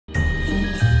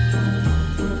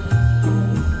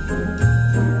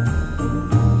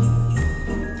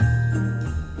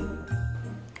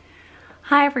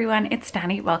Hi everyone, it's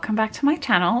Danny. Welcome back to my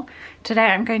channel. Today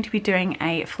I'm going to be doing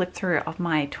a flip through of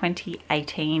my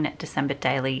 2018 December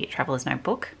daily traveler's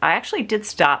notebook. I actually did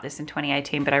start this in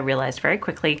 2018, but I realized very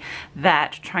quickly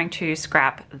that trying to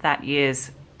scrap that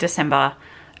year's December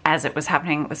as it was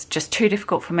happening was just too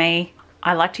difficult for me.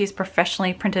 I like to use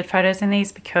professionally printed photos in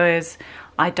these because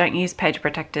I don't use page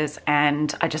protectors,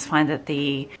 and I just find that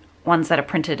the ones that are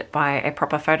printed by a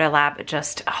proper photo lab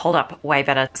just hold up way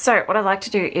better. So what I like to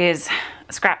do is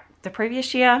scrap the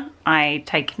previous year. I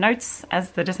take notes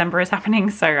as the December is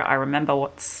happening, so I remember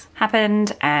what's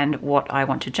happened and what I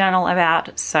want to journal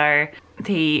about. So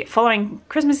the following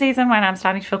Christmas season, when I'm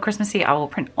starting to feel Christmassy, I will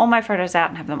print all my photos out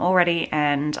and have them all ready,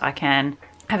 and I can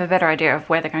have a better idea of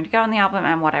where they're going to go on the album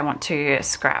and what I want to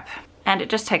scrap. And it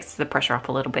just takes the pressure up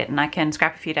a little bit, and I can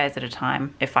scrap a few days at a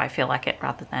time if I feel like it,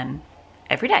 rather than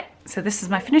every day. So this is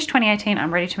my finished 2018.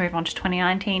 I'm ready to move on to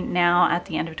 2019 now at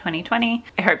the end of 2020.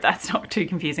 I hope that's not too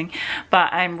confusing,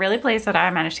 but I'm really pleased that I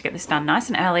managed to get this done nice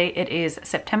and early. It is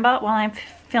September while I'm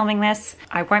filming this.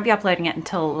 I won't be uploading it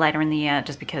until later in the year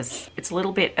just because it's a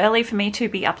little bit early for me to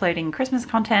be uploading Christmas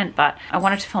content, but I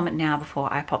wanted to film it now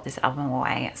before I pop this album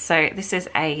away. So this is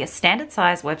a standard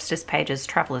size Webster's Pages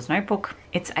traveler's notebook.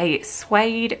 It's a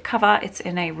suede cover. It's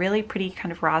in a really pretty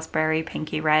kind of raspberry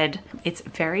pinky red. It's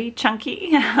very chunky.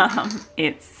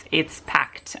 It's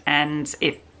packed, and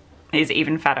it is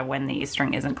even fatter when the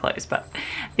string isn't closed, but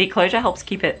the closure helps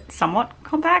keep it somewhat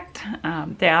compact.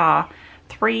 There are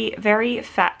three very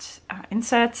fat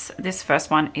inserts. This first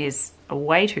one is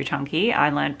way too chunky. I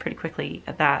learned pretty quickly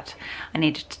that I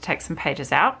needed to take some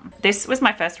pages out. This was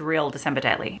my first real December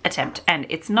daily attempt, and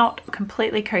it's not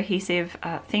completely cohesive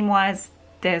theme-wise.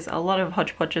 There's a lot of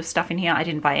hodgepodge of stuff in here. I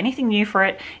didn't buy anything new for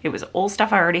it. It was all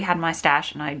stuff I already had in my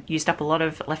stash, and I used up a lot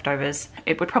of leftovers.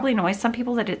 It would probably annoy some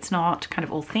people that it's not kind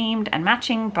of all themed and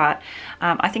matching, but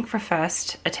I think for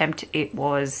first attempt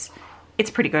it's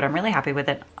pretty good. I'm really happy with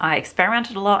it. I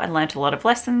experimented a lot and learned a lot of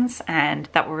lessons, and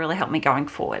that will really help me going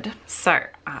forward. So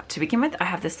to begin with, I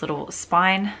have this little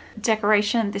spine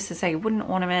decoration. This is a wooden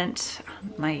ornament.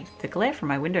 The glare from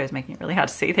my window is making it really hard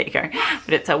to see. There you go.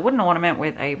 But it's a wooden ornament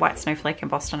with a white snowflake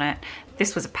embossed on it.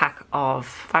 This was a pack of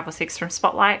 5 or 6 from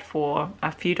Spotlight for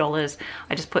a few dollars.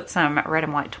 I just put some red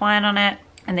and white twine on it.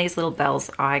 And these little bells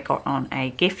I got on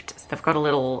a gift. They've got a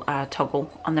little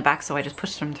toggle on the back, so I just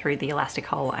push them through the elastic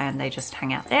hole and they just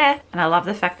hang out there. And I love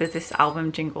the fact that this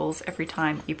album jingles every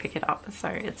time you pick it up, so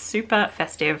it's super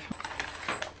festive.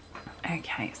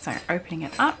 Okay, so opening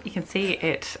it up, you can see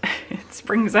it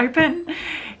springs open.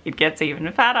 It gets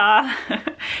even fatter.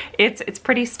 It's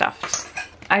pretty stuffed.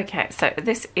 Okay, so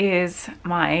this is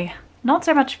my not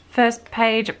so much first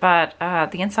page, but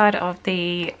the inside of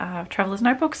the traveler's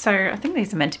notebook. So I think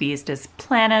these are meant to be used as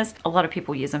planners. A lot of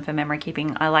people use them for memory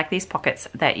keeping. I like these pockets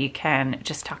that you can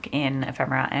just tuck in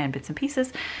ephemera and bits and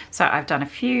pieces. So I've done a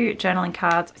few journaling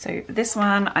cards. So this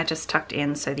one I just tucked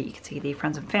in so that you can see the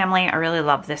friends and family. I really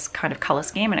love this kind of color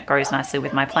scheme, and it goes nicely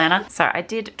with my planner. So I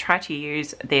did try to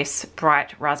use this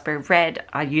bright raspberry red.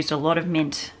 I used a lot of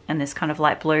mint and this kind of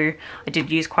light blue. I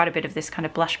did use quite a bit of this kind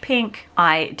of blush pink.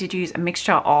 I did use a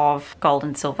mixture of gold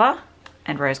and silver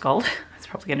and rose gold. It's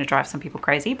probably going to drive some people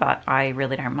crazy, but I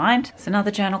really don't mind. There's another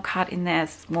journal card in there.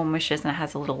 It's warm wishes, and it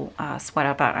has a little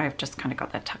sweater, but I've just kind of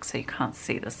got that tucked so you can't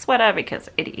see the sweater because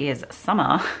it is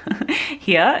summer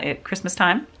here at Christmas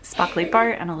time. Sparkly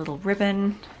bow and a little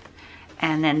ribbon.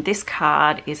 And then this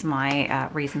card is my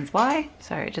reasons why.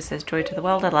 So it just says joy to the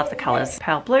world. I love the colors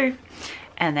pale blue.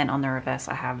 And then on the reverse,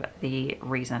 I have the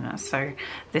reason. So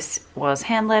this was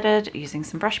hand lettered using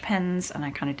some brush pens, and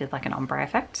I kind of did like an ombre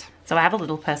effect. So I have a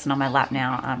little person on my lap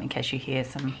now in case you hear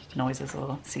some noises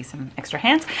or see some extra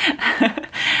hands.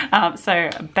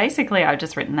 So basically I've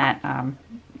just written that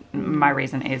my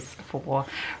reason is for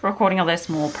recording all those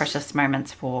small precious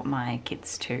moments for my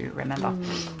kids to remember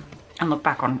and look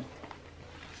back on.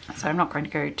 So I'm not going to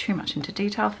go too much into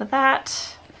detail for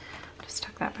that. Just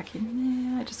tuck that back in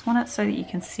there. I just want it so that you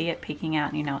can see it peeking out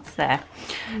and you know it's there.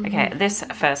 Okay, this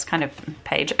first kind of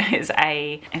page is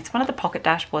it's one of the pocket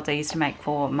dashboards I used to make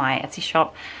for my Etsy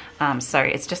shop. So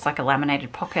it's just like a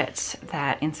laminated pocket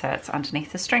that inserts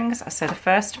underneath the strings. So the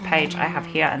first page I have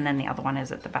here, and then the other one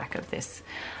is at the back of this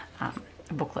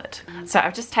booklet. So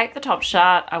I've just taped the top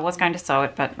shut. I was going to sew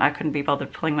it, but I couldn't be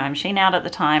bothered pulling my machine out at the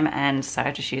time, and so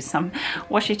I just used some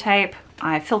washi tape.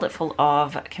 I filled it full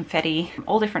of confetti,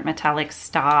 all different metallic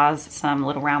stars, some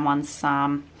little round ones,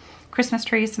 some Christmas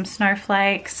trees, some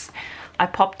snowflakes. I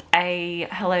popped a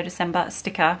Hello December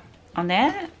sticker on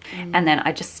there, and then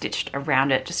I just stitched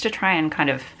around it just to try and kind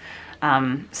of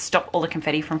stop all the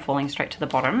confetti from falling straight to the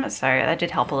bottom. So that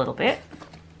did help a little bit.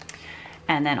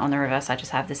 And then on the reverse, I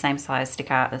just have the same size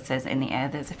sticker that says, "In the air,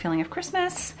 there's a feeling of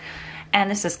Christmas." And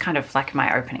this is kind of like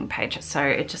my opening page. So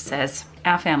it just says,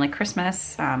 "Our Family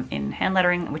Christmas," in hand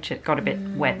lettering, which it got a bit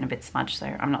wet and a bit smudged,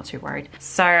 so I'm not too worried.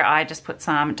 So I just put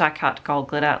some die cut gold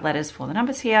glitter letters for the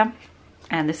numbers here.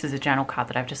 And this is a journal card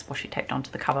that I've just washi taped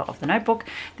onto the cover of the notebook.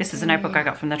 This is a notebook I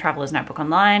got from the Traveler's Notebook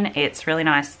online. It's really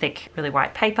nice, thick, really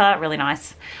white paper, really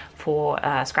nice for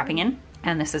scrapping in.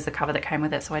 And this is the cover that came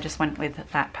with it, so I just went with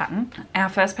that pattern. Our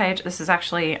first page, this is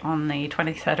actually on the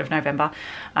 23rd of November.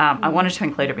 I wanted to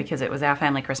include it because it was our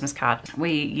family Christmas card.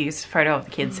 We used a photo of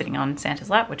the kids sitting on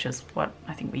Santa's lap, which is what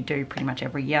I think we do pretty much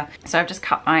every year. So I've just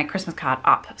cut my Christmas card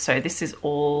up. So this is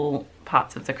all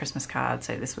parts of the Christmas card.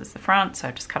 So this was the front, so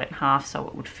I just cut it in half so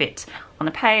it would fit on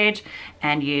the page,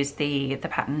 and use the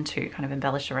pattern to kind of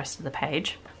embellish the rest of the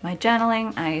page. My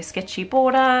journaling, a sketchy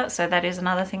border, so that is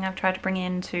another thing I've tried to bring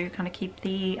in to kind of keep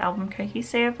the album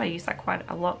cohesive. I use that quite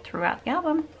a lot throughout the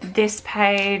album. This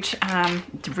page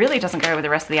really doesn't go with the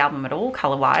rest of the album at all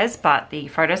color wise, but the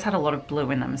photos had a lot of blue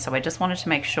in them, so I just wanted to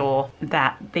make sure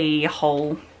that the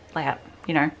whole layout,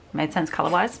 you know, made sense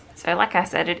color-wise. So like I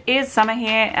said, it is summer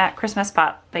here at Christmas,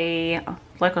 but the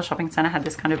local shopping centre had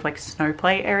this kind of like snow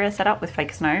play area set up with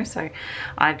fake snow, so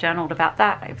I've journaled about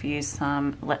that. I've used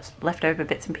some leftover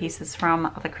bits and pieces from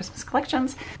other Christmas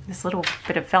collections. This little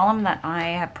bit of vellum that I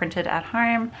have printed at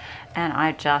home, and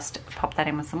I just popped that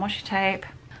in with some washi tape.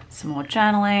 Some more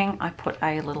journaling. I put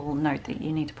a little note that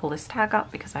you need to pull this tag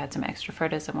up because I had some extra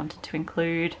photos I wanted to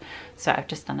include. So I've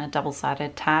just done a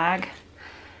double-sided tag,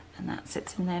 and that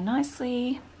sits in there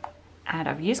nicely. And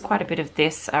I've used quite a bit of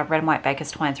this red and white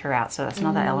baker's twine throughout, so that's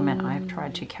another element I've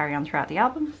tried to carry on throughout the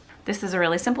album. This is a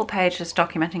really simple page just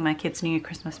documenting my kids' new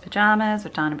Christmas pajamas.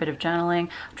 I've done a bit of journaling.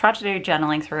 I've tried to do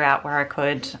journaling throughout where I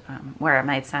could, where it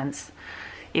made sense,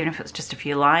 even if it's just a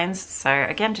few lines. So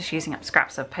again, just using up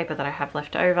scraps of paper that I have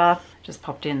left over. Just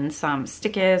popped in some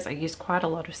stickers. I used quite a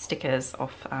lot of stickers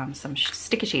off some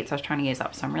sticker sheets I was trying to use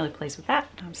up, so I'm really pleased with that.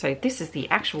 So this is the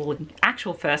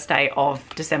actual first day of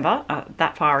December,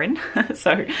 that far in.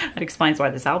 So that explains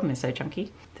why this album is so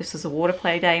chunky. This was a water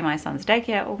play day, my son's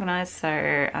daycare organised,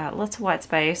 so lots of white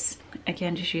space.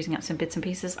 Again, just using up some bits and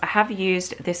pieces. I have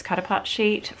used this cut apart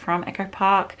sheet from Echo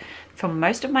Park for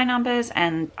most of my numbers,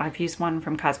 and I've used one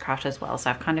from Cards Craft as well,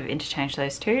 so I've kind of interchanged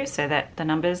those two so that the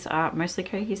numbers are mostly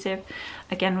cohesive.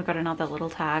 Again, we've got another little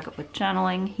tag with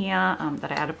journaling here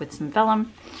that I added with some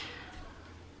vellum.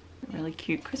 Really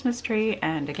cute Christmas tree,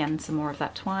 and again some more of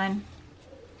that twine.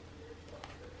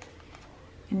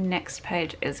 Next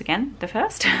page is again the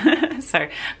first. So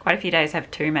quite a few days have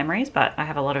two memories, but I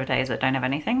have a lot of days that don't have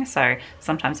anything, so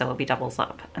sometimes there will be doubles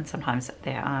up and sometimes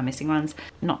there are missing ones.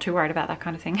 Not too worried about that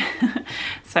kind of thing.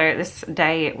 So this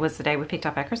day was the day we picked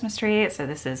up our Christmas tree. So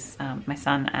this is my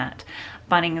son at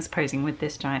Bunnings posing with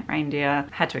this giant reindeer.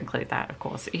 Had to include that, of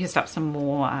course. I used up some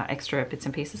more extra bits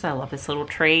and pieces. I love this little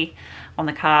tree on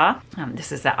the car.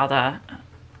 This is the other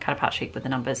cut apart sheet with the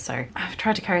numbers, so I've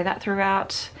tried to carry that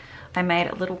throughout. I made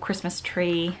a little Christmas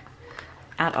tree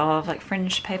out of like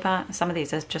fringed paper. Some of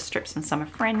these are just strips and some are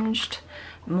fringed.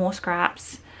 More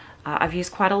scraps. I've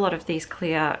used quite a lot of these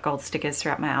clear gold stickers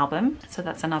throughout my album, so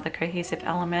that's another cohesive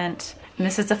element. And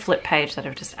this is a flip page that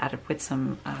I've just added with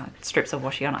some strips of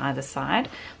washi on either side.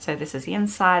 So this is the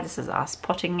inside, this is us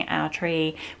potting our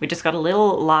tree. We just got a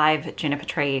little live juniper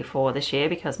tree for this year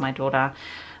because my daughter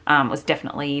was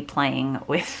definitely playing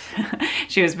with,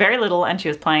 she was very little and she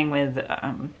was playing with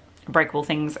breakable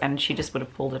things, and she just would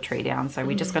have pulled a tree down, so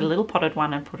we just got a little potted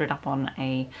one and put it up on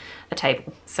a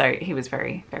table. So he was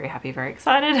very, very happy, very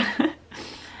excited.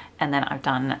 And then I've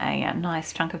done a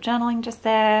nice chunk of journaling just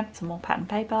there, some more pattern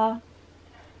paper.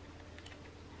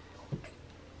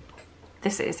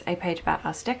 This is a page about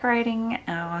us decorating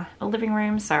our living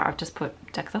room, so I've just put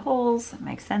deck the halls, that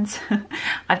makes sense.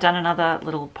 I've done another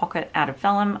little pocket out of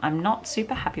vellum. I'm not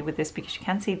super happy with this because you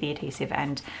can see the adhesive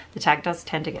and the tag does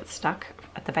tend to get stuck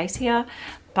at the base here,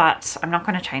 but I'm not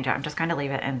going to change it. I'm just going to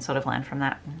leave it and sort of learn from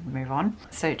that and move on.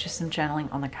 So just some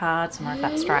journaling on the card, some more of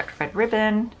that striped red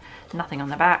ribbon, nothing on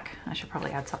the back. I should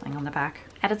probably add something on the back.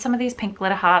 Added some of these pink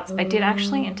glitter hearts. I did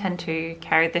actually intend to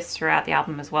carry this throughout the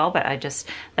album as well, but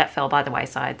that fell by the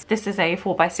wayside. This is a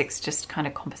 4x6 just kind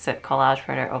of composite collage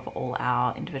photo of all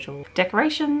our individual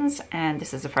decorations, and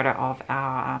this is a photo of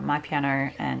our my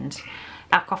piano and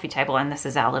our coffee table, and this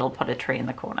is our little potted tree in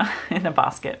the corner in the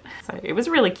basket. So it was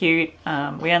really cute.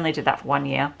 We only did that for 1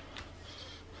 year.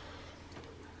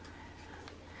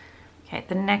 Okay,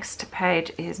 the next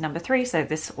page is number 3. So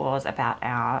this was about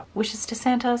our wishes to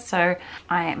Santa. So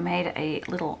I made a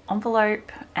little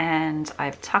envelope and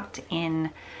I've tucked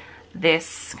in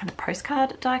this kind of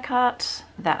postcard die cut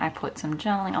that I put some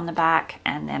journaling on the back,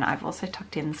 and then I've also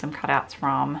tucked in some cutouts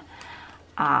from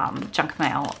junk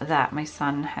mail that my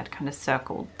son had kind of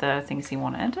circled the things he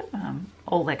wanted,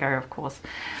 all Lego of course,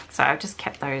 so I've just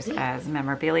kept those as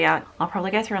memorabilia. I'll probably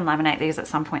go through and laminate these at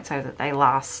some point so that they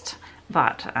last,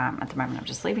 but at the moment I'm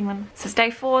just leaving them. This is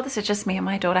day 4. This is just me and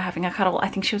my daughter having a cuddle. I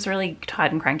think she was really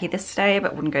tired and cranky this day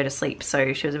but wouldn't go to sleep,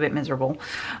 so she was a bit miserable.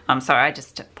 So I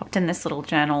just popped in this little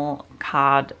journal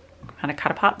card kind of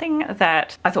cut apart thing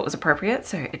that I thought was appropriate.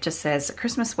 So it just says,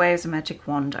 Christmas waves a magic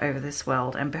wand over this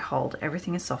world and behold,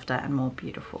 everything is softer and more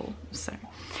beautiful. So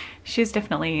she's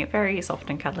definitely very soft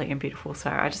and cuddly and beautiful, so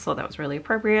I just thought that was really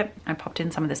appropriate. I popped in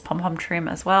some of this pom-pom trim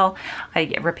as well.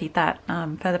 I repeat that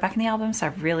further back in the album, so I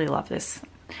really love this.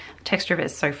 The texture of it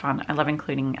is so fun. I love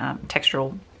including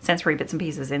textural sensory bits and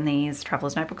pieces in these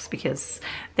traveler's notebooks because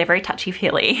they're very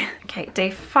touchy-feely. Okay,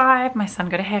 day 5, my son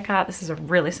got a haircut. This is a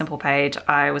really simple page.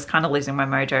 I was kind of losing my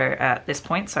mojo at this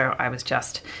point, so I was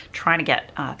just trying to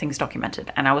get things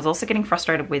documented. And I was also getting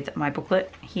frustrated with my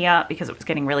booklet here because it was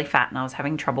getting really fat and I was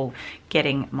having trouble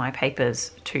getting my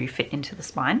papers to fit into the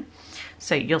spine.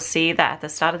 So you'll see that at the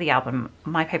start of the album,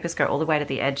 my papers go all the way to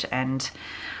the edge, and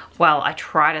well, I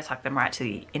try to tuck them right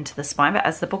into the spine, but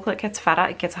as the booklet gets fatter,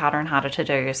 it gets harder and harder to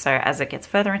do. So as it gets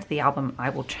further into the album, I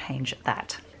will change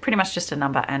that. Pretty much just a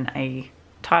number and a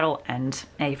title and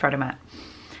a photo mat.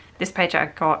 This page, I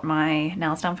got my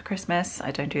nails done for Christmas. I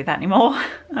don't do that anymore,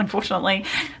 unfortunately,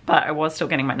 but I was still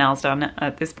getting my nails done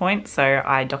at this point, so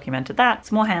I documented that.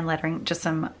 Some more hand lettering, just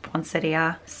some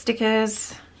poinsettia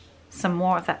stickers, some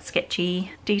more of that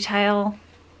sketchy detail.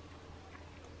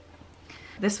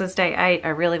 This was day 8. I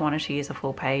really wanted to use a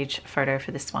full page photo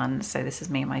for this one. So this is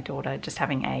me and my daughter just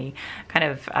having a kind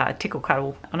of tickle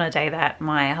cuddle on a day that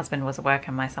my husband was at work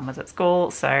and my son was at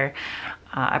school. So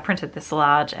I printed this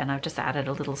large and I've just added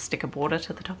a little sticker border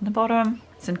to the top and the bottom.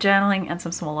 Some journaling and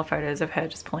some smaller photos of her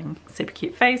just pulling super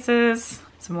cute faces.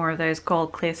 Some more of those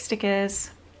gold clear stickers.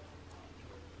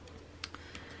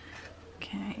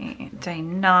 Okay, day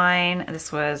 9,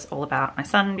 this was all about my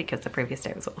son because the previous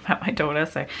day was all about my daughter.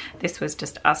 So this was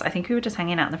just us. I think we were just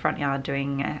hanging out in the front yard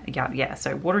doing yard, yeah,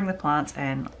 so watering the plants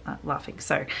and laughing.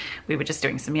 So we were just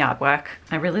doing some yard work.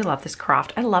 I really love this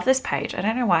craft. I love this page. I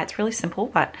don't know why, it's really simple,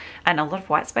 but and a lot of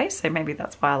white space, so maybe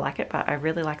that's why I like it, but I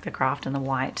really like the craft and the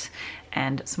white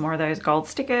and some more of those gold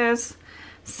stickers.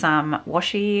 Some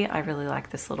washi. I really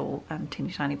like this little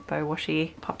teeny tiny bow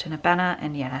washi. Popped in a banner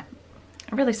and yeah,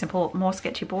 really simple, more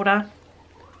sketchy border.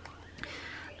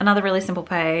 Another really simple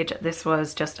page. This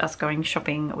was just us going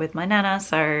shopping with my nana.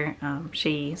 So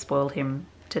she spoiled him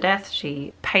to death.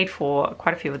 She paid for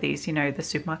quite a few of these, you know, the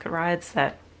supermarket rides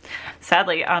that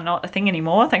sadly are not a thing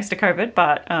anymore thanks to COVID,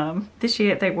 but this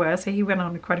year they were, so he went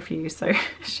on quite a few. So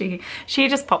she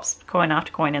just pops coin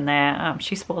after coin in there.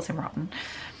 She spoils him rotten.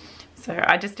 So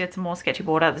I just did some more sketchy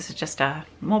border. This is just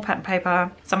more pattern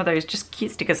paper. Some of those just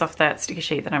cute stickers off that sticker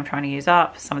sheet that I'm trying to use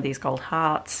up. Some of these gold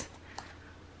hearts.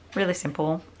 Really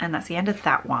simple. And that's the end of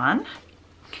that one.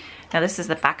 Now this is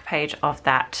the back page of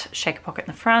that shaker pocket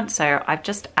in the front. So I've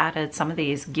just added some of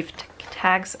these gift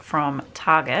tags from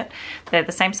Target. They're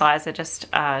the same size, they're just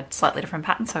slightly different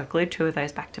patterns. So I've glued 2 of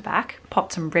those back to back,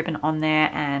 popped some ribbon on there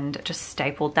and just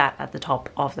stapled that at the top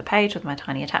of the page with my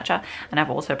tiny attacher. And I've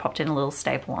also popped in a little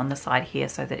staple on the side here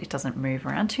so that it doesn't move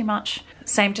around too much.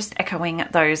 Same, just echoing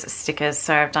those stickers.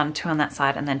 So I've done 2 on that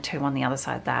side and then 2 on the other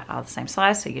side that are the same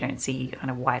size, so you don't see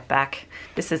kind of white back.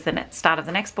 This is the start of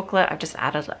the next booklet. I've just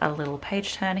added a little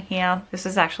page turn here. This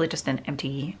is actually just an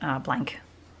empty blank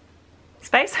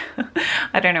space.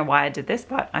 I don't know why I did this,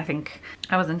 but I think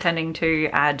I was intending to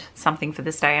add something for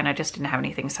this day and I just didn't have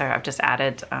anything, so I've just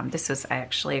added, this is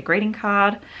actually a greeting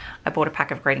card. I bought a pack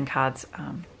of greeting cards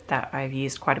that I've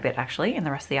used quite a bit actually in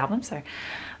the rest of the album, so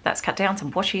that's cut down.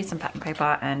 Some washi, some pattern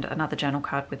paper and another journal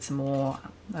card with some more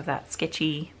of that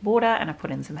sketchy border, and I put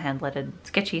in some hand lettered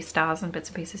sketchy stars and bits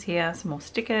and pieces here, some more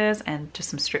stickers and just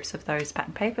some strips of those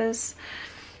pattern papers.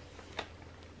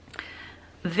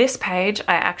 This page,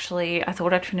 I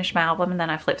thought I'd finish my album and then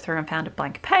I flipped through and found a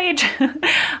blank page.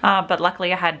 But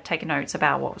luckily I had taken notes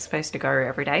about what was supposed to go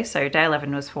every day. So day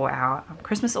 11 was for our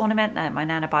Christmas ornament that my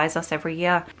nana buys us every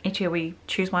year. Each year we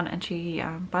choose one and she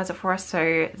buys it for us.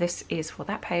 So this is for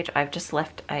that page. I've just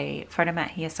left a photo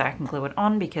mat here so I can glue it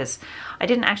on because I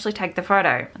didn't actually take the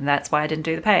photo and that's why I didn't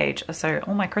do the page. So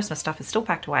all my Christmas stuff is still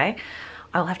packed away.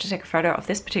 I'll have to take a photo of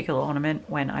this particular ornament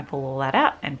when I pull all that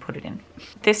out and put it in.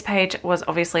 This page was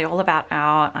obviously all about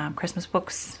our Christmas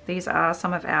books. These are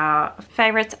some of our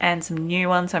favorites and some new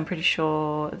ones. I'm pretty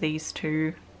sure these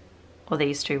 2 or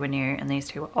these two were new and these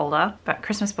two were older. But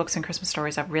Christmas books and Christmas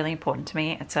stories are really important to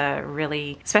me. It's a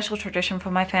really special tradition for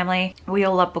my family. We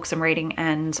all love books and reading,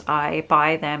 and I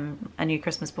buy them a new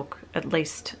Christmas book, at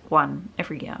least one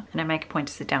every year, and I make a point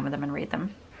to sit down with them and read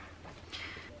them.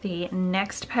 The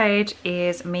next page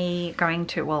is me going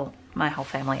to, well, my whole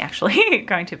family actually,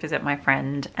 going to visit my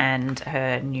friend and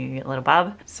her new little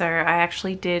bub. So I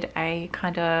actually did a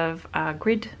kind of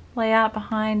grid layout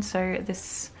behind. So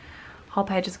this whole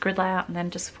page is grid layout, and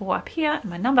then just 4 up here and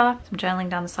my number. Some journaling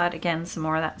down the side, again, some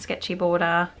more of that sketchy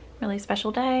border. Really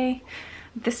special day.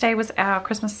 This day was our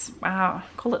Christmas,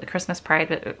 call it the Christmas parade,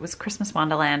 but it was Christmas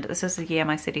Wonderland. This is the year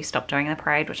my city stopped doing the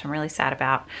parade, which I'm really sad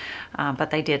about. But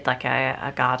they did like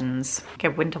a gardens, like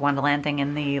a winter wonderland thing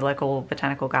in the local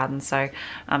botanical gardens. So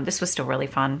this was still really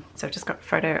fun. So I've just got a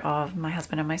photo of my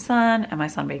husband and my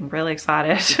son being really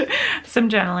excited. Some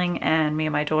journaling, and me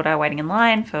and my daughter waiting in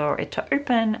line for it to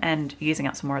open and using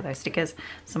up some more of those stickers,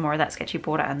 some more of that sketchy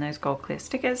border and those gold clear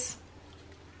stickers.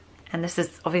 And this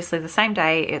is obviously the same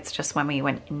day, it's just when we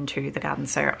went into the garden.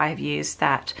 So I've used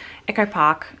that Echo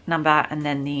Park number and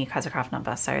then the Kaisercraft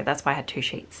number. So that's why I had 2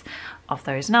 sheets of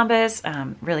those numbers.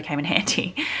 Really came in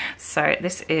handy. So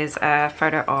this is a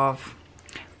photo of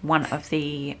one of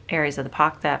the areas of the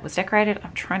park that was decorated.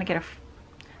 I'm trying to get a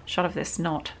shot of this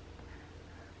not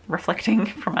reflecting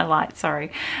from my light,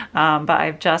 sorry. But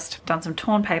I've just done some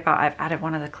torn paper. I've added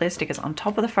one of the clear stickers on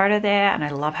top of the photo there, and I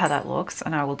love how that looks,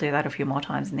 and I will do that a few more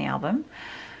times in the album.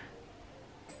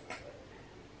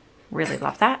 Really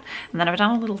love that. And then I've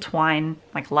done a little twine,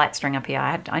 like light string up here.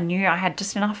 I knew I had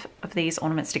just enough of these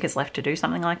ornament stickers left to do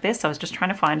something like this. So I was just trying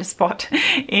to find a spot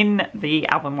in the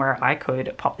album where I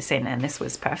could pop this in, and this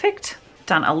was perfect.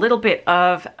 Done a little bit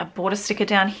of a border sticker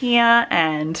down here,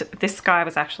 and this guy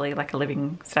was actually like a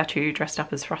living statue dressed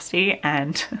up as Frosty,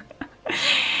 and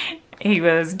he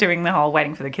was doing the whole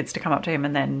waiting for the kids to come up to him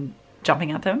and then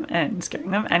jumping at them and scaring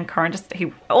them. And Corin just,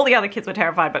 all the other kids were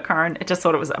terrified, but Corin just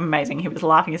thought it was amazing. He was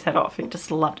laughing his head off. He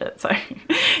just loved it. So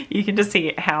you can just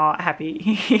see how happy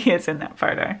he is in that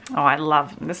photo. Oh,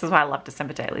 this is why I love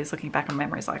December dailies, looking back on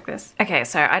memories like this. Okay,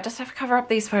 so I just have to cover up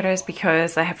these photos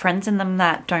because they have friends in them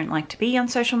that don't like to be on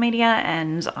social media,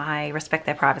 and I respect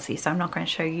their privacy. So I'm not going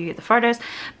to show you the photos,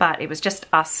 but it was just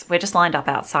us. We're just lined up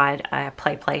outside a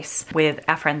play place with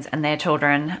our friends and their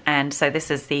children. And so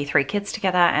this is the 3 kids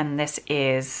together, and this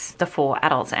is the 4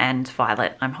 adults and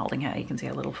Violet. I'm holding her, you can see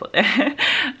her little foot there.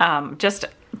 Just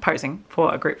posing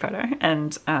for a group photo,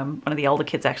 and one of the older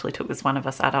kids actually took this one of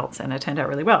us adults, and it turned out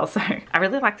really well. So I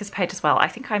really like this page as well. I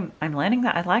think I'm learning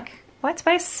that I like white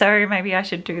space, so maybe I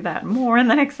should do that more in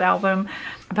the next album.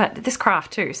 But this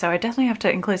craft too, so I definitely have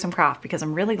to include some craft because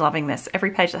I'm really loving this. Every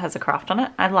page that has a craft on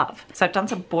it, I love. So I've done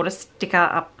some border sticker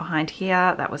up behind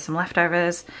here. That was some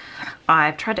leftovers.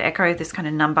 I've tried to echo this kind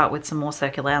of number with some more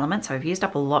circular elements. So I've used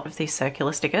up a lot of these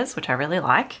circular stickers, which I really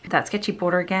like. That sketchy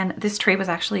border again. This tree was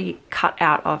actually cut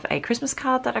out of a Christmas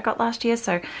card that I got last year.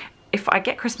 So if I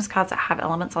get Christmas cards that have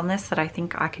elements on this that I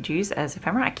think I could use as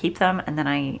ephemera, I keep them, and then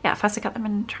I fussy cut them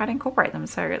and try to incorporate them.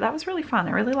 So that was really fun.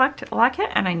 I really like it,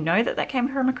 and I know that came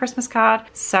from a Christmas card,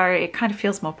 so it kind of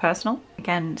feels more personal.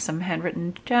 Again, some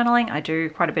handwritten journaling. I do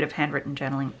quite a bit of handwritten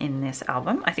journaling in this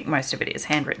album. I think most of it is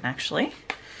handwritten actually.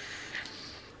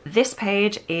 This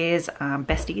page is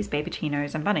besties,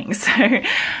 babychinos and Bunnings. So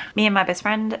me and my best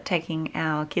friend taking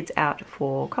our kids out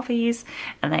for coffees,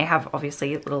 and they have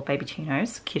obviously little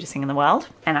babychinos, cutest thing in the world.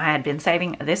 And I had been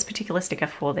saving this particular sticker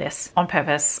for this on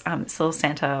purpose. This little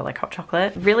Santa like hot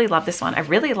chocolate. Really love this one. I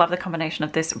really love the combination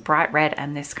of this bright red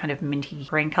and this kind of minty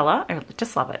green color. I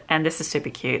just love it. And this is super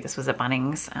cute. This was at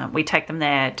Bunnings. We take them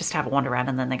there just to have a wander around,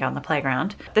 and then they go on the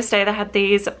playground. This day they had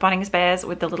these Bunnings bears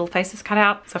with the little faces cut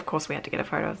out. So of course we had to get a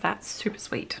photo of that. Super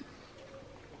sweet.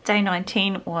 Day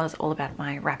 19 was all about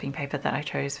my wrapping paper that I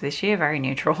chose for this year. Very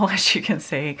neutral, as you can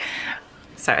see.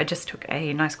 So I just took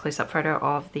a nice close-up photo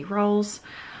of the rolls.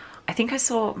 I think I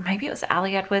saw, maybe it was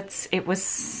Ali Edwards. It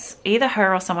was either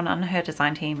her or someone on her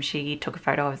design team. She took a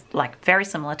photo of like very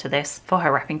similar to this for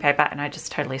her wrapping paper, and I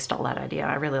just totally stole that idea.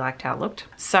 I really liked how it looked.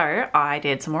 So I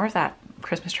did some more of that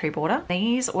Christmas tree border.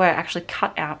 These were actually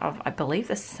cut out of, I believe,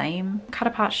 the same cut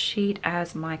apart sheet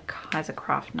as my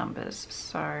Kaisercraft numbers.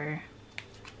 So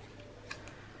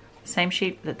same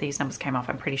sheet that these numbers came off,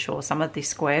 I'm pretty sure. Some of these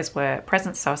squares were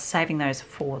presents, so I was saving those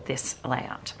for this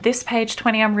layout. This page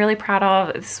 20 I'm really proud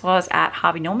of. This was at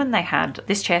Harvey Norman. They had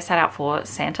this chair set out for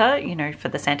Santa, you know, for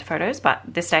the Santa photos, but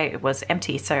this day it was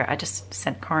empty, so I just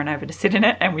sent Corin over to sit in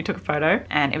it and we took a photo,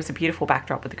 and it was a beautiful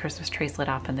backdrop with the Christmas trees lit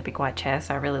up and the big white chair,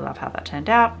 so I really love how that turned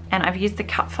out. And I've used the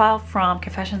cut file from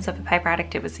Confessions of a Paper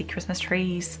Addict. It was the Christmas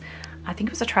trees I think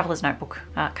it was a Traveler's Notebook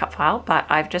cut file, but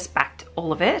I've just backed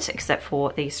all of it except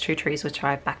for these 2 trees, which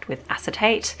I've backed with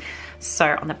acetate.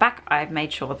 So on the back, I've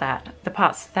made sure that the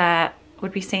parts that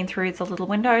would be seen through the little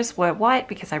windows were white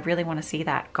because I really want to see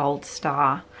that gold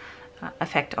star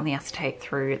effect on the acetate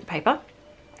through the paper.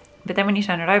 But then when you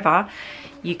turn it over,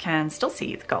 you can still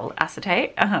see the gold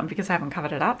acetate because I haven't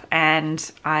covered it up.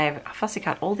 And I've fussy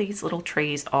cut all these little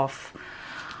trees off,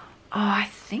 I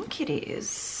think it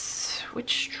is,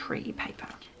 which tree paper?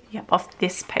 Yep, off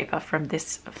this paper from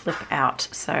this flip out.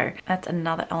 So that's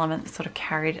another element that's sort of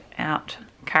carried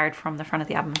from the front of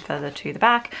the album further to the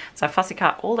back. So I fussy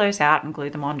cut all those out and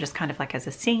glued them on just kind of like as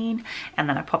a scene. And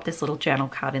then I popped this little journal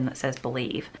card in that says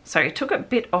believe. So it took a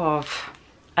bit of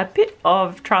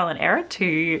trial and error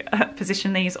to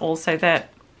position these all so that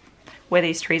where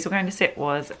these trees were going to sit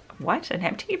was white and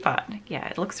empty, but yeah,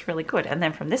 it looks really good. And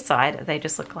then from this side, they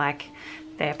just look like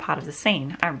they're part of the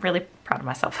scene. I'm really proud of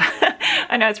myself.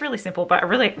 I know it's really simple, but I'm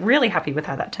really happy with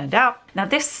how that turned out. Now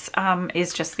this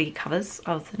is just the covers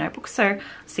of the notebook. So I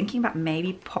was thinking about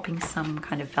maybe popping some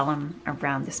kind of vellum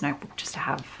around this notebook just to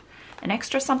have an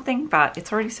extra something, but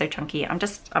it's already so chunky.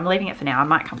 I'm leaving it for now. I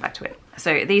might come back to it.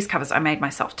 So these covers I made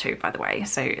myself too, by the way.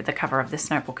 So the cover of this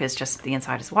notebook is just the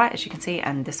inside is white, as you can see,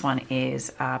 and this one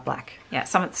is black. Yeah,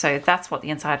 so that's what the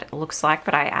inside looks like,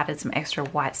 but I added some extra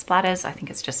white splatters. I think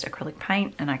it's just acrylic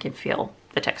paint and I can feel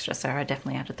the texture, so I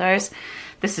definitely added those.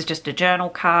 This is just a journal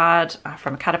card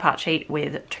from a cut apart sheet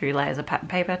with 2 layers of pattern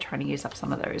paper, trying to use up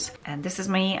some of those. And this is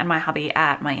me and my hubby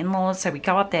at my in-laws. So we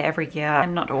go up there every year,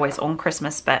 and not always on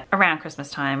Christmas, but around Christmas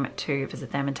time to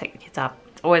visit them and take the kids up.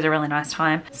 It's always a really nice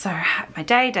time. So my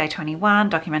day 21,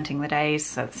 documenting the days.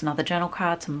 So it's another journal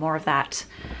card, some more of that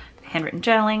handwritten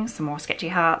journaling, some more sketchy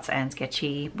hearts and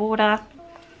sketchy border.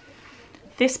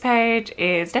 This page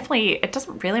is definitely, it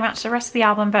doesn't really match the rest of the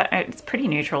album, but it's pretty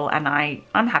neutral and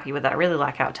I'm happy with it. I really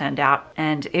like how it turned out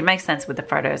and it makes sense with the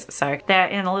photos. So they're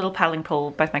in a little paddling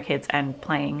pool, both my kids, and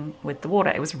playing with the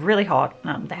water. It was really hot.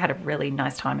 They had a really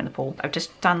nice time in the pool. I've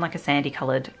just done like a sandy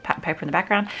colored pattern paper in the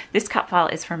background. This cut file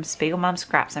is from Spiegel Mum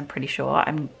Scraps, I'm pretty sure.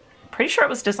 I'm pretty sure it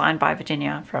was designed by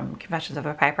Virginia from Confessions of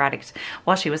a Paper Addict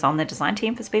while she was on the design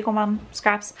team for Spiegel Mum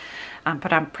Scraps.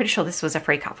 But I'm pretty sure this was a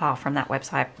free cut file from that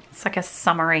website. It's like a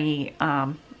summery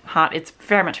heart. It's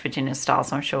very much Virginia's style,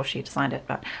 so I'm sure she designed it,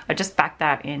 but I just backed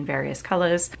that in various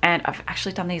colors. And I've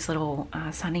actually done these little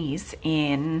sunnies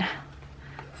in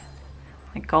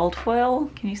like gold foil.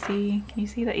 Can you see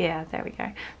that? Yeah, there we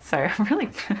go. So really,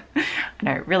 I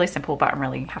know, really simple, but I'm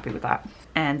really happy with that.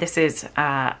 And this is,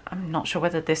 I'm not sure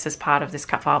whether this is part of this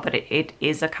cut file, but it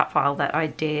is a cut file that I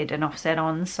did an offset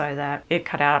on so that it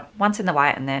cut out once in the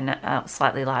white and then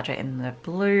slightly larger in the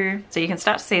blue. So you can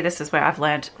start to see this is where I've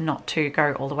learned not to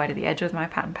go all the way to the edge with my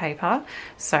pattern paper.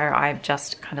 So I've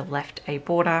just kind of left a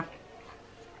border.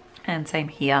 And same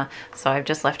here, so I've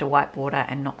just left a white border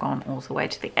and not gone all the way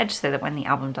to the edge so that when the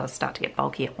album does start to get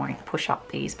bulky, it won't push up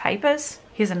these papers.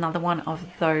 Here's another one of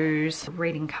those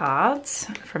reading cards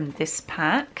from this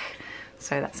pack.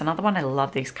 So that's another one. I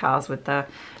love these cards with the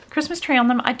Christmas tree on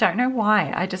them. I don't know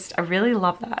why. I really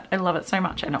love that. I love it so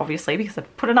much. And obviously because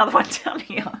I've put another one down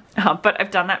here. But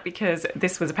I've done that because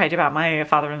this was a page about my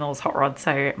father-in-law's hot rod.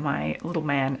 So my little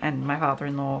man and my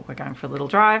father-in-law were going for a little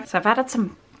drive. So I've added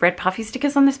some red puffy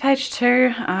stickers on this page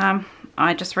too. I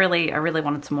really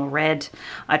wanted some more red.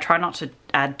 I try not to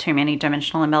add too many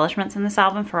dimensional embellishments in this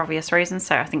album for obvious reasons,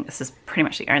 so I think this is pretty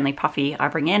much the only puffy I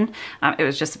bring in. It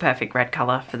was just a perfect red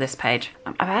color for this page.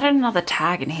 I've added another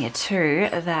tag in here too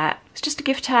that it's just a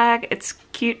gift tag. It's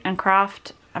cute and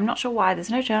craft. I'm not sure why there's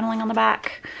no journaling on the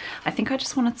back. I think I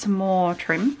just wanted some more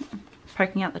trim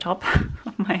poking out the top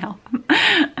of my album.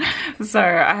 So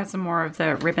I have some more of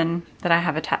the ribbon that I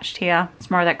have attached here. Some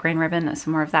more of that green ribbon,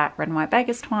 some more of that red and white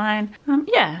baker's twine.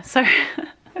 Yeah, so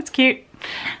it's cute.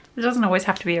 It doesn't always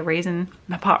have to be a reason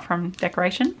apart from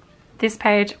decoration. This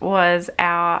page was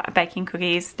our baking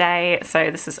cookies day. So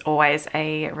this is always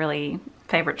a really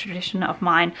favorite tradition of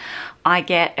mine. I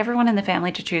get everyone in the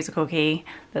family to choose a cookie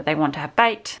that they want to have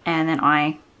baked, and then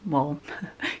I will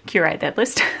curate that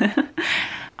list.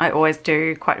 I always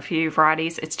do quite a few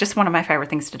varieties. It's just one of my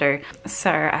favorite things to do. So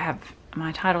I have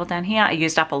my title down here. I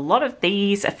used up a lot of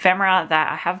these ephemera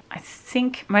that I have, I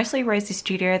think mostly Rosie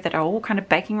Studio, that are all kind of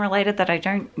baking related that I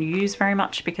don't use very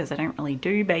much because I don't really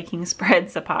do baking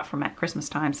spreads apart from at Christmas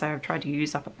time. So I've tried to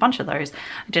use up a bunch of those.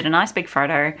 I did a nice big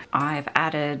photo. I've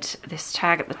added this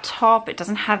tag at the top. It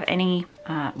doesn't have any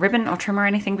ribbon or trim or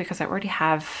anything because I already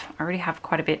have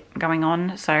quite a bit going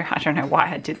on. So I don't know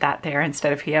why I did that there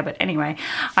instead of here. But anyway,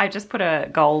 I just put a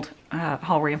gold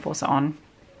hole reinforcer on.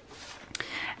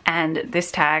 And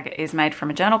this tag is made from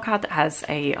a journal card that has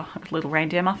a little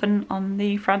reindeer muffin on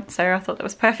the front. So I thought that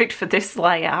was perfect for this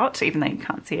layout, even though you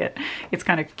can't see it. It's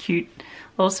kind of cute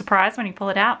little surprise when you pull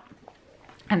it out.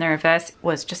 And the reverse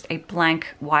was just a blank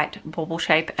white bauble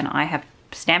shape, and I have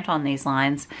stamped on these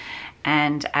lines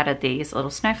and added these little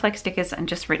snowflake stickers and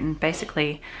just written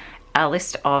basically a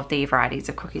list of the varieties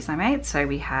of cookies I made. So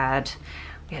we had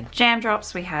jam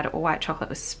drops, we had white chocolate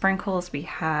with sprinkles, we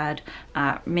had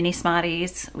mini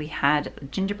Smarties, we had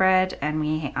gingerbread,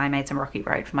 and I made some Rocky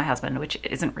Road for my husband, which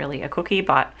isn't really a cookie,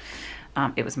 but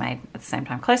it was made at the same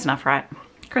time. Close enough, right?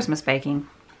 Christmas baking.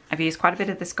 I've used quite a bit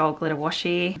of this gold glitter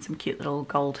washi, some cute little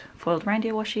gold foiled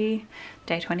reindeer washi.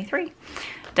 Day 23.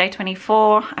 Day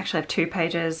 24, I actually have 2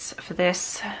 pages for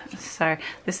this. So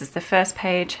this is the first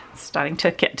page. It's starting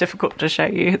to get difficult to show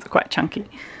you, it's quite chunky.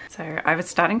 So I was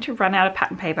starting to run out of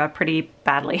pattern paper pretty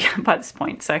badly by this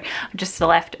point. So I just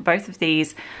left both of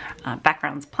these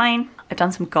backgrounds plain. I've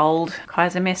done some gold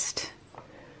Kaiser Mist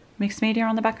mixed media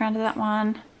on the background of that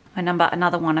one.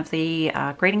 Another one of the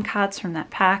greeting cards from that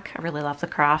pack. I really love the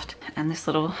craft. And this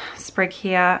little sprig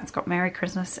here, it's got Merry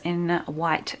Christmas in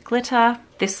white glitter.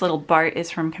 This little boat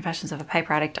is from Confessions of a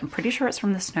Paper Addict. I'm pretty sure it's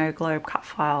from the Snow Globe cut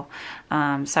file.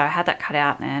 So I had that cut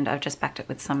out and I've just backed it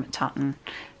with some tartan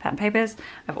pattern papers.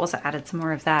 I've also added some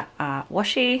more of that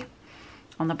washi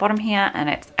on the bottom here, and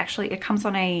it comes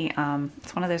on a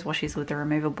it's one of those washies with the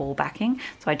removable backing,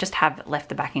 so I just have left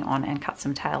the backing on and cut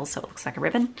some tails so it looks like a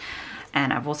ribbon.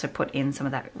 And I've also put in some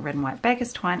of that red and white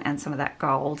baker's twine and some of that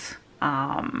gold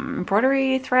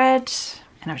embroidery thread,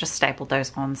 and I've just stapled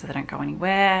those on so they don't go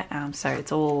anywhere, so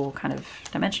it's all kind of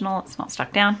dimensional, it's not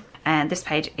stuck down. And this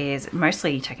page is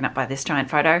mostly taken up by this giant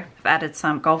photo. I've added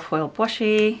some gold foil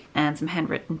washi and some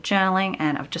handwritten journaling,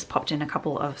 and I've just popped in a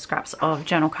couple of scraps of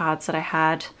journal cards that I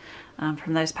had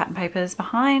from those pattern papers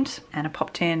behind, and I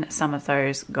popped in some of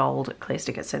those gold clear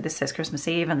stickers. So this says Christmas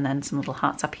Eve and then some little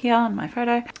hearts up here on my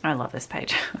photo. I love this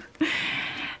page.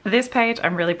 This page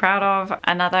I'm really proud of.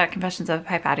 Another Confessions of a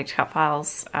Paper Addict cut file.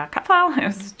 It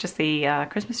was just the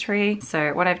Christmas tree.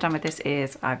 So what I've done with this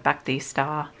is I've backed the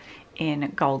star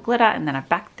in gold glitter, and then I've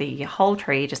backed the whole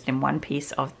tree just in one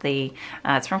piece of the,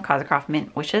 it's from Kaisercraft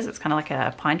Mint Wishes. It's kind of like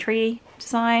a pine tree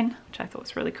design, which I thought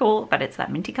was really cool, but it's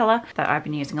that minty color that I've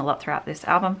been using a lot throughout this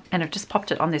album. And I've just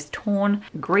popped it on this torn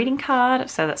greeting card.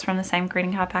 So that's from the same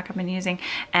greeting card pack I've been using.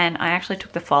 And I actually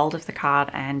took the fold of the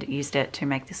card and used it to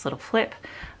make this little flip.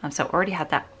 So it already had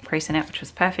that crease in it, which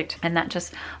was perfect. And that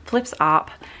just flips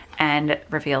up and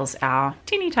reveals our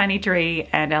teeny tiny tree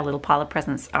and our little pile of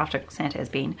presents after Santa has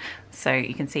been. So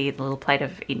you can see the little plate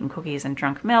of eaten cookies and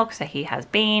drunk milk. So he has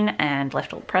been and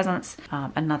left all the presents.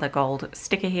 Another gold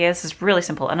sticker here. This is really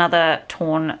simple. Another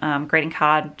torn greeting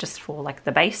card just for like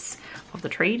the base of the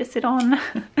tree to sit on.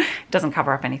 It doesn't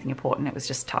cover up anything important. It was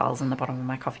just tiles on the bottom of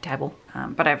my coffee table.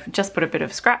 But I've just put a bit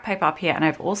of scrap paper up here, and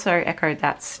I've also echoed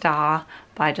that star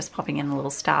by just popping in a little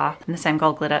star in the same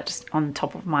gold glitter just on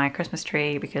top of my Christmas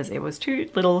tree because it was too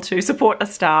little to support a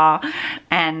star.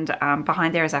 And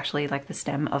behind there is actually like the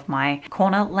stem of my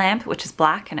corner lamp, which is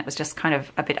black, and it was just kind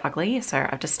of a bit ugly, so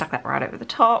I've just stuck that right over the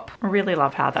top. I really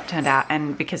love how that turned out,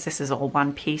 and because this is all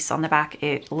one piece on the back,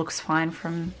 it looks fine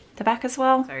from the back as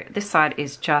well. So this side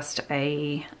is just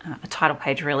a title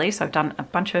page really. So I've done a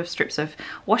bunch of strips of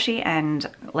washi and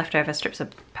leftover strips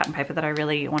of pattern paper that I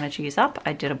really wanted to use up.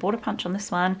 I did a border punch on this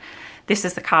one. This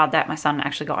is the card that my son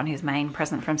actually got on his main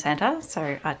present from Santa.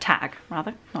 So a tag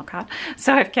rather, not card.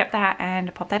 So I've kept that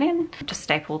and popped that in. Just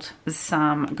stapled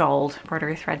some gold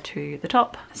embroidery thread to the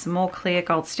top. Some more clear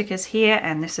gold stickers here,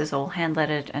 and this is all hand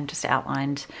lettered and just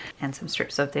outlined, and some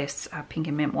strips of this pink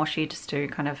and mint washi just to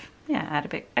kind of add a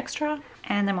bit extra.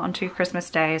 And then we're on to Christmas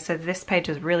Day. So this page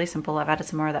is really simple. I've added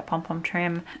some more of that pom-pom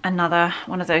trim. Another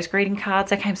one of those greeting cards.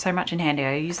 They came so much in handy.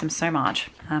 I use them so much.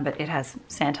 But it has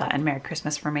Santa and Merry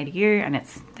Christmas from me to you, and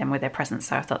it's them with their presents.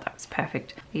 So I thought that was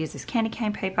perfect. I use this candy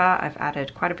cane paper. I've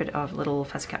added quite a bit of little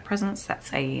Fussy Cut presents.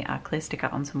 That's a clear sticker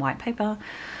on some white paper.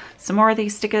 Some more of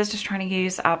these stickers, just trying to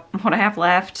use up what I have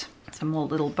left. Some more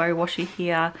little bow washi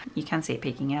here. You can see it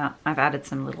peeking out. I've added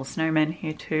some little snowmen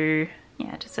here too.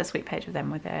 Yeah, just a sweet page of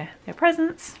them with their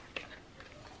presents.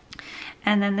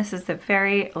 And then this is the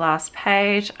very last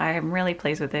page. I am really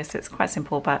pleased with this. It's quite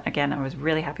simple, but again, I was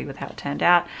really happy with how it turned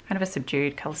out. Kind of a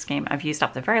subdued color scheme. I've used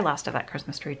up the very last of that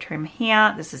Christmas tree trim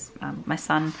here. This is my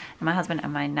son and my husband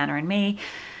and my nana and me.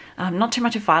 Not too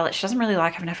much of Violet. She doesn't really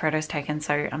like having her photos taken,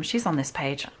 so she's on this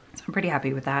page. So I'm pretty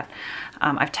happy with that.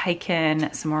 I've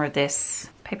taken some more of this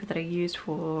paper that I used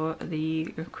for the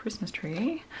Christmas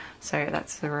tree. So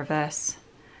that's the reverse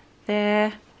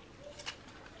there.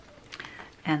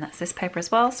 And that's this paper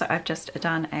as well. So I've just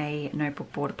done a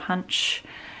notebook border punch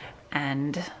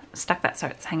and stuck that so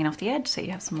it's hanging off the edge, so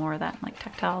you have some more of that like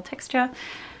tactile texture.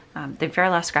 The very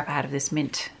last scrap I had of this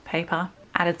mint paper,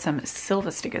 added some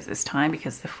silver stickers this time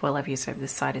because the foil I've used over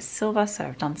this side is silver, so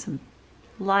I've done some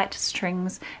light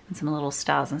strings and some little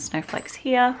stars and snowflakes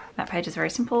here. That page is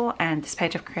very simple, and this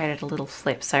page I've created a little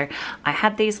flip. So I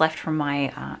had these left from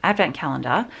my advent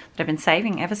calendar that I've been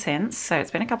saving ever since, so it's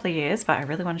been a couple of years, but I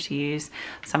really wanted to use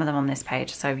some of them on this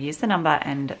page. So I've used the number,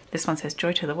 and this one says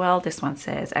joy to the world, this one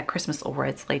says at Christmas all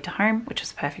roads lead to home, which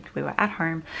is perfect. We were at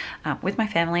home with my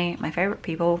family, my favorite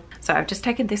people. So I've just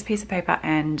taken this piece of paper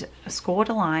and scored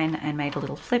a line and made a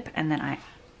little flip, and then I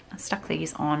stuck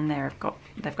these on there.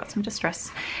 They've got some distress,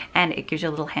 and it gives you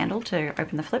a little handle to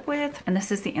open the flip with. And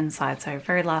this is the inside, so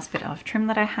very last bit of trim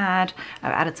that I had.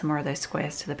 I've added some more of those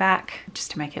squares to the back just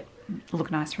to make it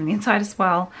look nice from the inside as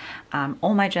well.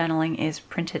 All my journaling is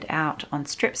printed out on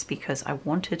strips because I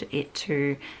wanted it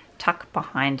to tuck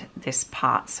behind this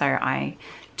part, so I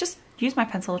just used my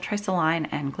pencil, traced a line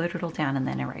and glued it all down and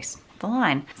then erased the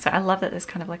line. So I love that there's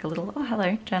kind of like a little, oh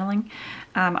hello, journaling.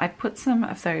 I put some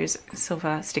of those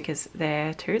silver stickers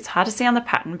there too. It's hard to see on the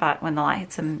pattern, but when the light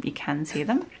hits them, you can see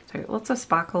them. So lots of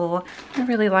sparkle. I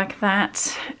really like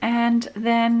that. And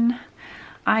then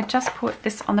I just put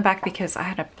this on the back because I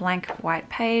had a blank white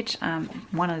page. I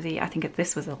think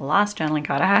this was the last journaling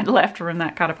card I had left from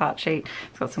that cut apart sheet.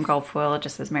 It's got some gold foil, it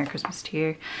just says Merry Christmas to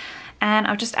you. And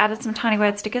I've just added some tiny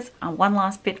word stickers, one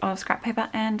last bit of scrap paper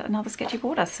and another sketchy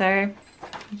border. So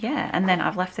yeah, and then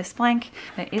I've left this blank.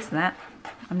 There is that.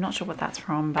 I'm not sure what that's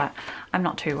from, but I'm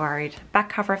not too worried. Back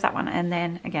cover of that one. And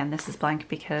then again, this is blank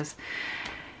because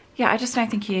yeah, I just don't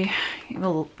think you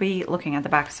will be looking at the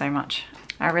back so much.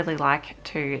 I really like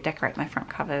to decorate my front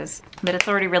covers, but it's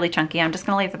already really chunky. I'm just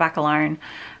gonna leave the back alone.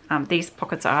 These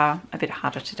pockets are a bit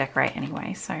harder to decorate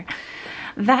anyway, so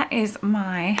that is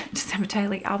my December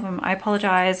daily album. I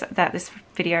apologize that this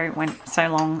video went so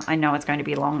long. I know it's going to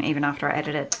be long even after I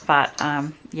edit it, but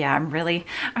yeah, I'm really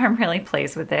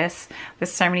pleased with this.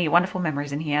 There's so many wonderful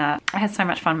memories in here. I had so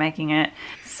much fun making it.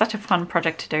 It's such a fun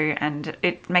project to do, and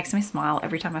it makes me smile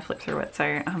every time I flip through it. So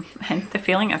and the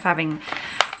feeling of having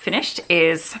finished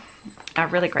is a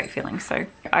really great feeling. So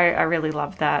I really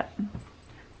love that.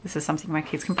 This is something my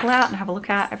kids can pull out and have a look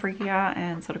at every year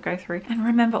and sort of go through and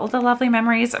remember all the lovely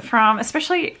memories from,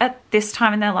 especially at this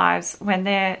time in their lives when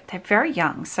they're very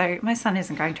young. So my son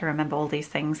isn't going to remember all these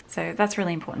things. So that's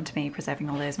really important to me, preserving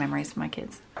all those memories for my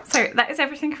kids. So that is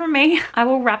everything from me. I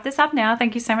will wrap this up now.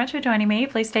 Thank you so much for joining me.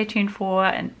 Please stay tuned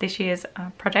for this year's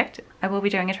project. I will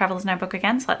be doing a traveler's notebook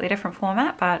again, slightly different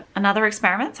format, but another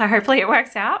experiment. So hopefully it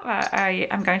works out. I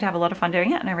am going to have a lot of fun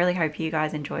doing it, and I really hope you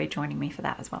guys enjoy joining me for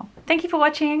that as well. Thank you for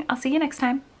watching. I'll see you next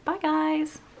time. Bye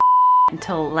guys.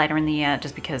 Until later in the year,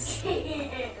 just because.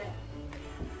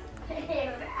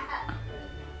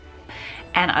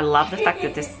 And I love the fact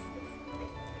that this.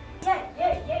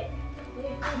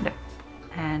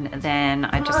 And then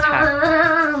I just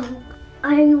have.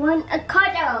 I want a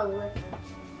cuddle.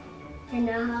 And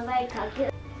I have a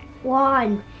cuddle.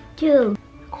 1, 2.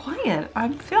 Quiet.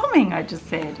 I'm filming. I just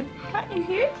said. Can't you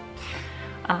hear?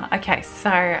 Okay, so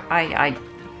I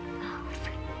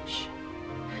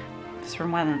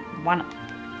from one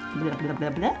blah, blah, blah,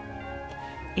 blah. Are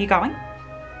you going?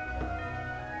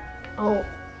 Oh.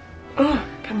 Oh,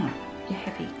 come on. You're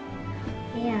heavy.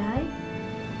 Yeah.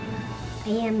 I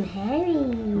am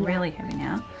heavy. Really heavy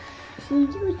now. See,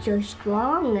 you're so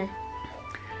strong.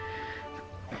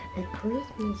 A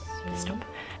Christmas tree. Stop.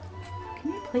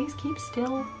 Can you please keep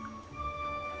still?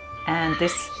 And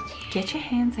this, get your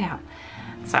hands out.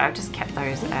 So I've just kept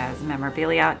those as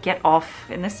memorabilia. Get off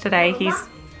in this today. He's,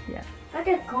 yeah. What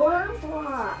a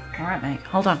cornflower. All right, mate,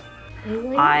 hold on.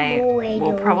 I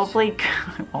will probably go,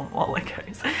 well,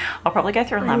 Legos. I'll probably go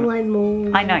through a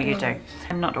lemon. I know you do.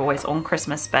 I'm not always on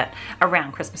Christmas, but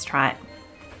around Christmas, try it.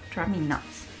 Drive me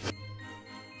nuts.